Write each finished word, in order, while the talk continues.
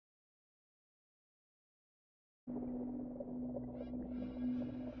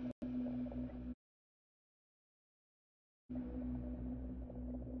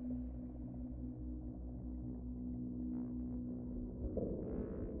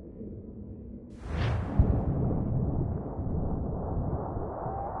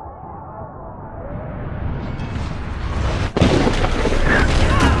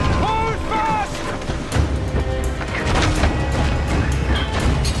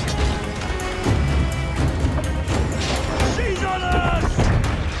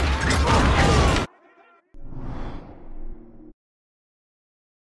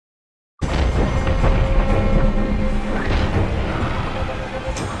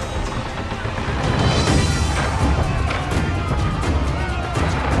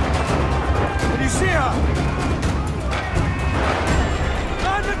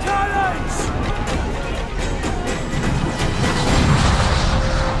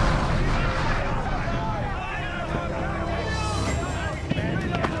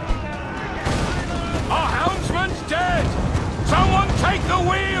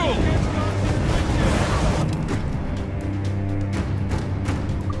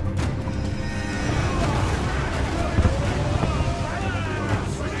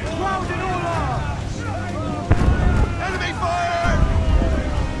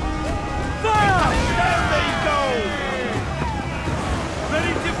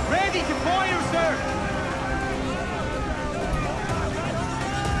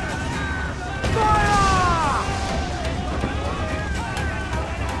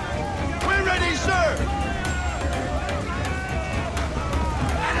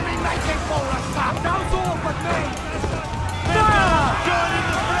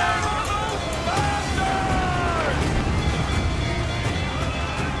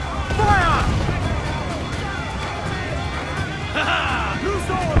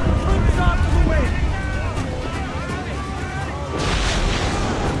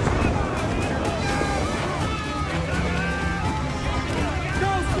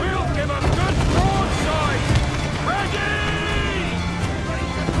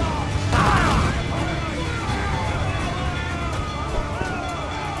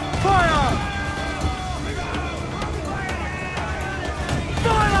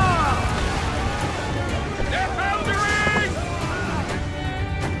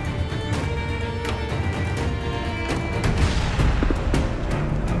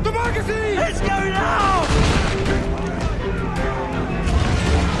Let's go now!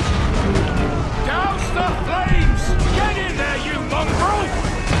 Douse the flames! Get in there, you mongrel!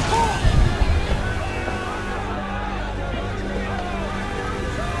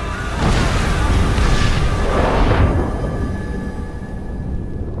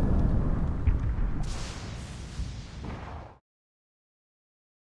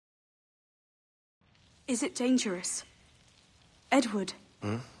 Is it dangerous? Edward?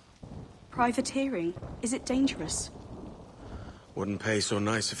 Privateering, is it dangerous? Wouldn't pay so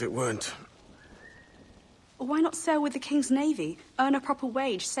nice if it weren't. Why not sail with the King's Navy? Earn a proper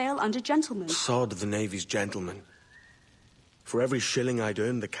wage, sail under gentlemen. Sod the Navy's gentlemen. For every shilling I'd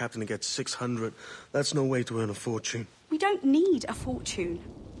earn, the captain gets 600. That's no way to earn a fortune. We don't need a fortune.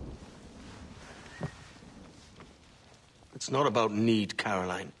 It's not about need,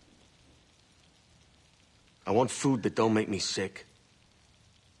 Caroline. I want food that don't make me sick.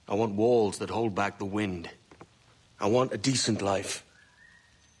 I want walls that hold back the wind. I want a decent life.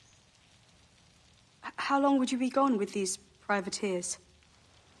 How long would you be gone with these privateers?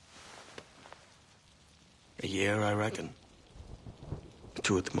 A year, I reckon.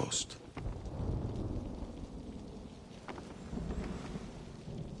 2 at the most.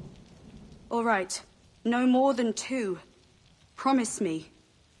 All right. No more than 2. Promise me.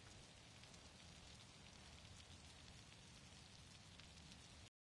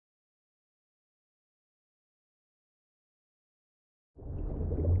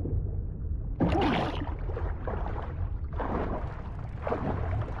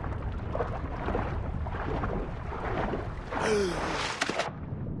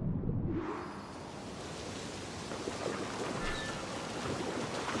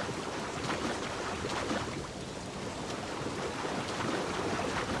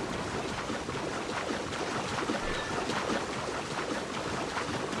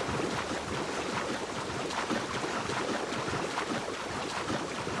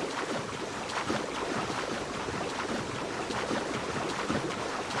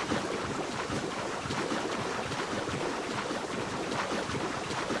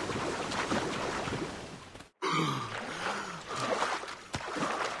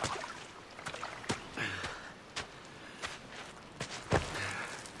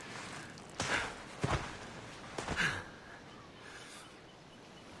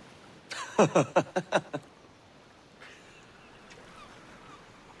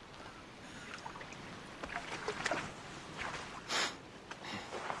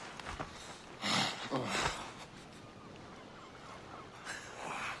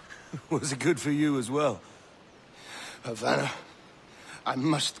 Was it good for you as well? Havana. I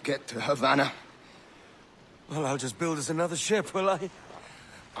must get to Havana. Well, I'll just build us another ship, will I?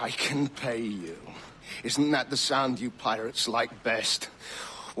 I can pay you. Isn't that the sound you pirates like best?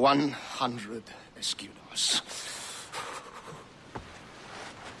 100 escudos.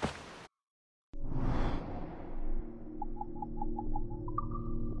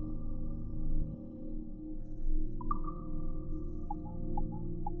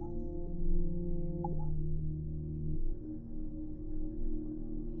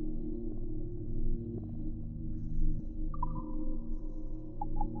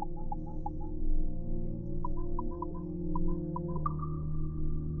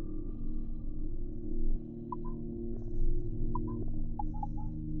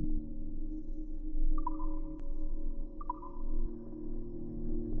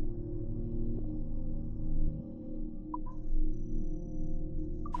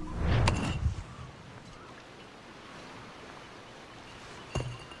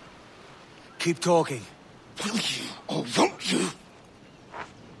 Keep talking. Will you or won't you?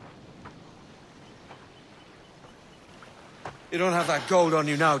 You don't have that gold on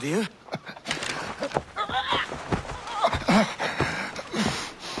you now, do you?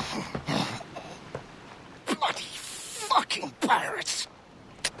 Bloody fucking pirates!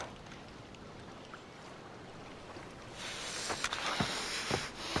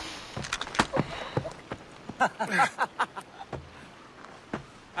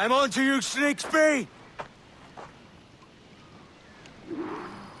 I'm on to you, Snakesby!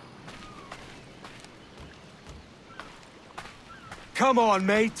 Come on,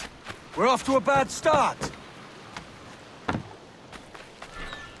 mate. We're off to a bad start.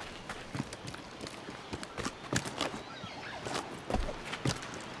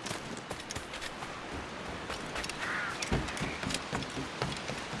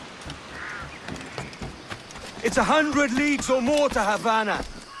 It's 100 leagues or more to Havana.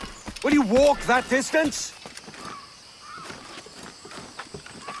 Will you walk that distance?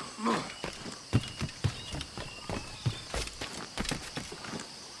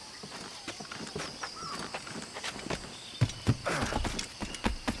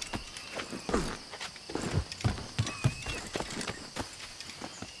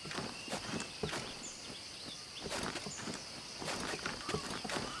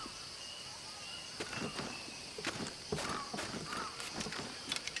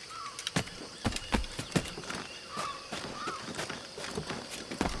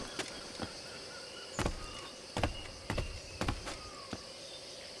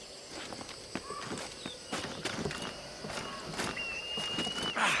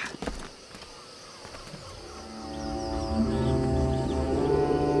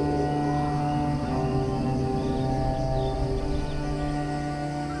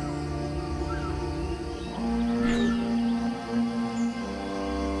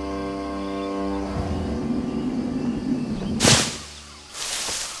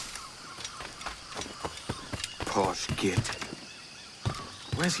 Posh git.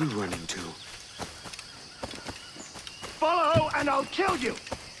 Where's he running to? Follow and I'll kill you!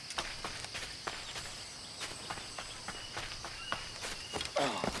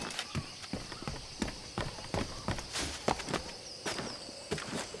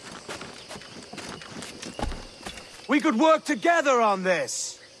 We could work together on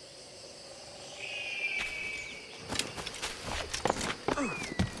this!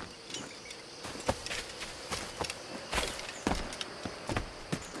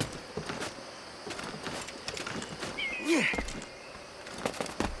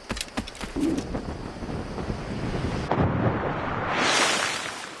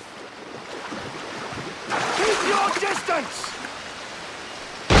 Keep your distance!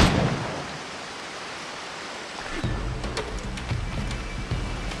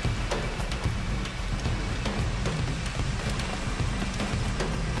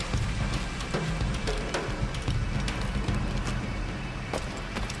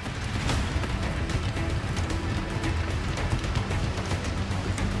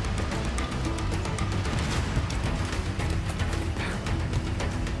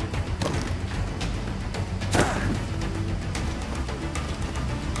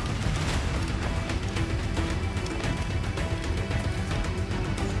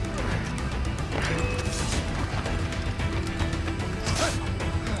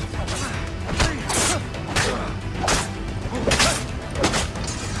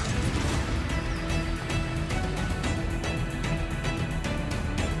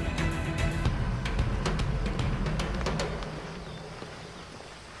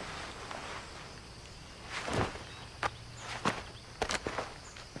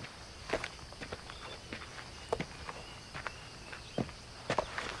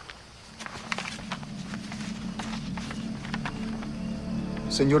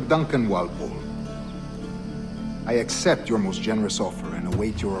 Senor Duncan Walpole, I accept your most generous offer and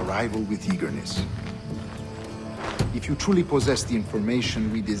await your arrival with eagerness. If you truly possess the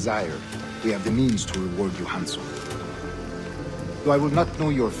information we desire, we have the means to reward you handsomely. Though I will not know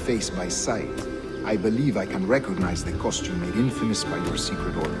your face by sight, I believe I can recognize the costume made infamous by your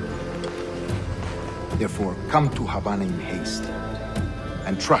secret order. Therefore, come to Havana in haste,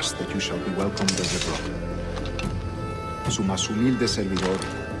 and trust that you shall be welcomed as a brother. Su más humilde servidor,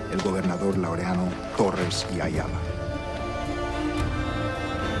 el gobernador Laureano Torres y Ayala.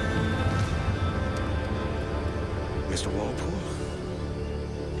 Mr. Walpole,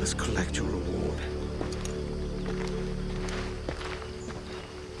 let's collect your reward.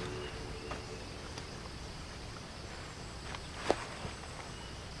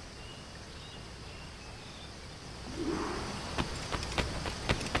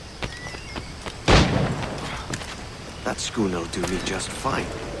 That schooner'll do me just fine.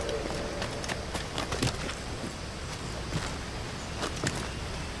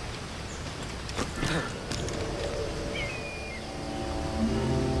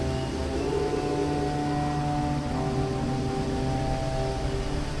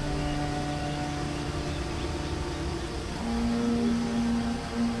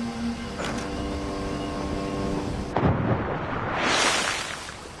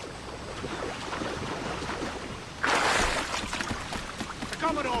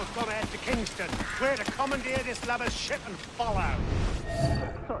 War's gone ahead to Kingston. We're to commandeer this lubber's ship and follow.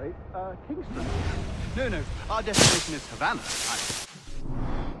 Sorry, Kingston? No, our destination is Havana.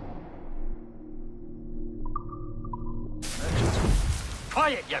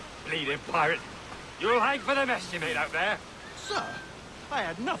 Quiet, you bleeding pirate. You'll hang for the mess you made out there. Sir, I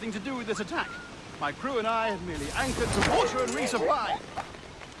had nothing to do with this attack. My crew and I had merely anchored to water and resupply.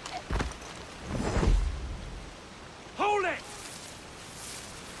 Hold it!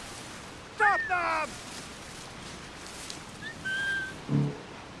 Stop them!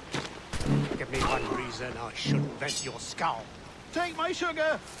 Give me one reason I shouldn't vent your skull. Take my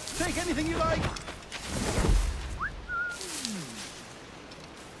sugar! Take anything you like!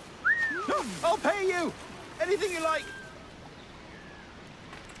 No, I'll pay you! Anything you like!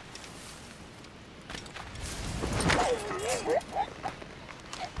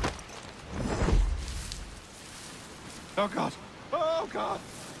 Oh, God! Oh, God!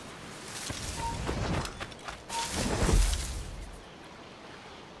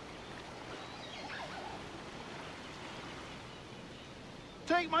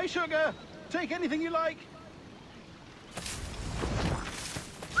 Take my sugar! Take anything you like!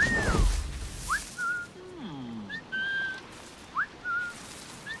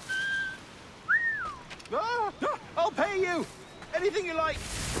 Ah, I'll pay you! Anything you like!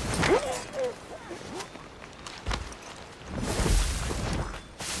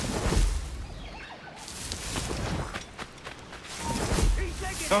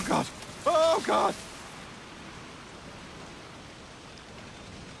 Oh, God! Oh, God!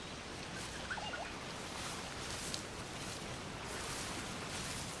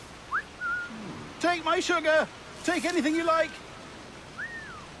 Take my sugar! Take anything you like!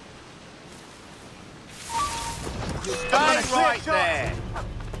 Stay right there!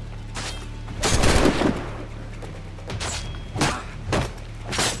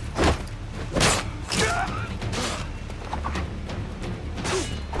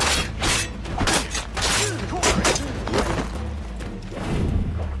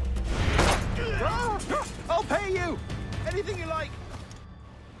 I'll pay you! Anything you like!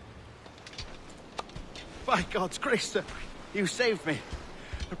 By God's grace, sir, you saved me.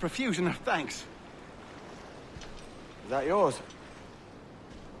 A profusion of thanks. Is that yours?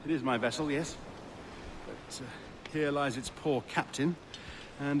 It is my vessel, yes. But here lies its poor captain,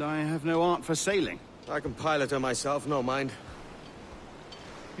 and I have no art for sailing. I can pilot her myself, no mind.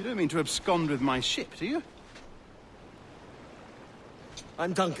 You don't mean to abscond with my ship, do you?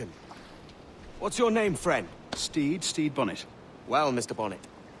 I'm Duncan. What's your name, friend? Steed Bonnet. Well, Mr. Bonnet,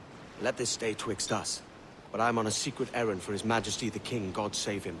 let this stay twixt us. But I'm on a secret errand for His Majesty the King, God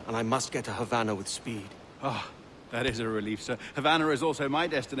save him, and I must get to Havana with speed. Ah, that is a relief, sir. Havana is also my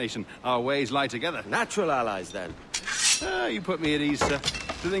destination. Our ways lie together. Natural allies, then. Ah, you put me at ease, sir.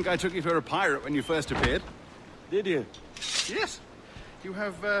 To think I took you for a pirate when you first appeared. Did you? Yes. You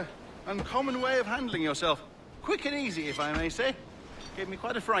have uncommon way of handling yourself. Quick and easy, if I may say. Gave me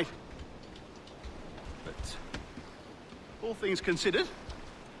quite a fright. But all things considered,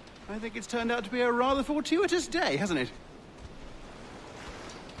 I think it's turned out to be a rather fortuitous day, hasn't it?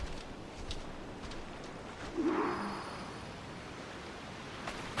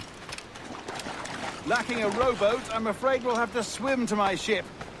 Lacking a rowboat, I'm afraid we'll have to swim to my ship.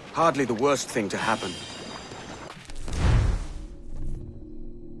 Hardly the worst thing to happen.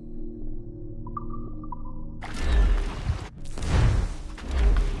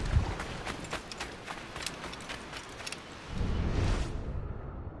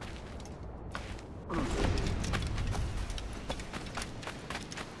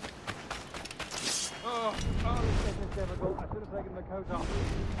 This is difficult. I should have taken the coat off.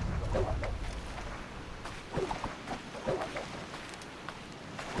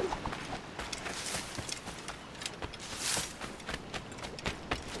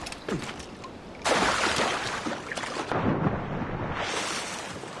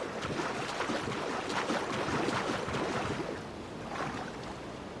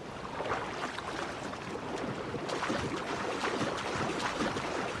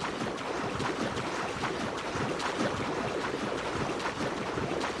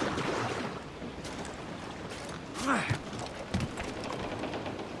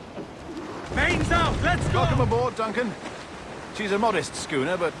 Mains out! Let's go! Welcome aboard, Duncan. She's a modest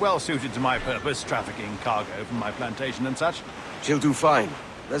schooner, but well suited to my purpose, trafficking cargo from my plantation and such. She'll do fine.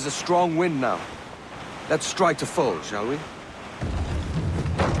 There's a strong wind now. Let's strike to full, shall we?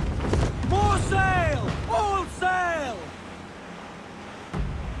 More sail! All sail!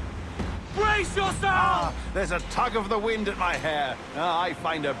 Brace yourself! There's a tug of the wind at my hair. I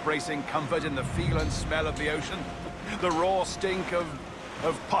find a bracing comfort in the feel and smell of the ocean. The raw stink of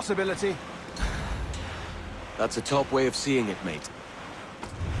of possibility. That's a top way of seeing it, mate.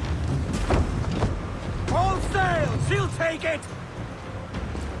 All sails! He'll take it!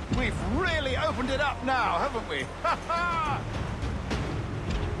 We've really opened it up now, haven't we? Ha ha!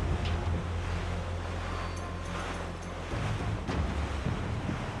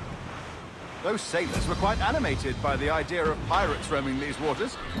 Those sailors were quite animated by the idea of pirates roaming these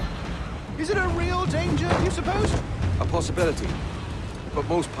waters. Is it a real danger, do you suppose? A possibility. But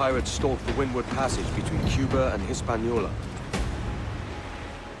most pirates stalk the windward passage between Cuba and Hispaniola.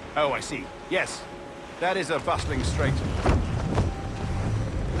 Oh, I see. Yes. That is a bustling strait.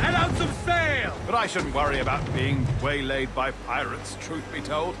 Let out some sail! But I shouldn't worry about being waylaid by pirates, truth be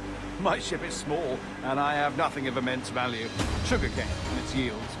told. My ship is small, and I have nothing of immense value. Sugarcane and its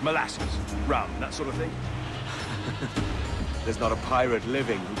yields, molasses, rum, that sort of thing. There's not a pirate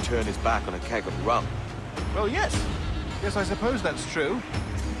living who'd turn his back on a keg of rum. Well, yes. Yes, I suppose that's true.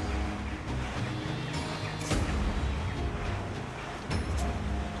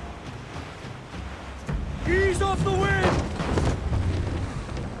 Ease off the wind!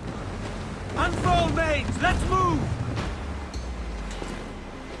 Unfurl mains! Let's move!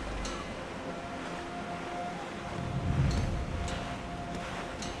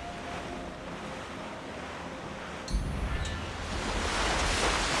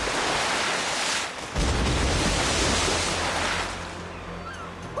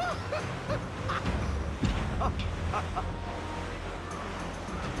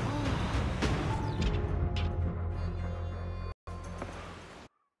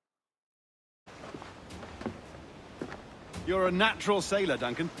 You're a natural sailor,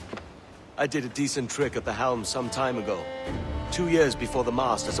 Duncan. I did a decent trick at the helm some time ago. 2 years before the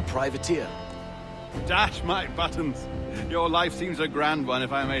mast as a privateer. Dash my buttons. Your life seems a grand one,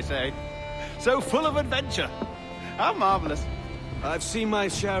 if I may say. So full of adventure. How marvelous. I've seen my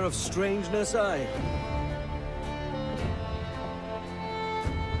share of strangeness, aye.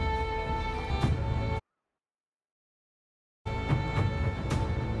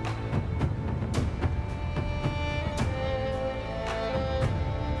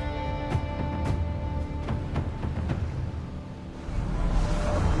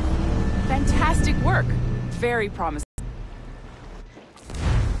 Fantastic work. Very promising.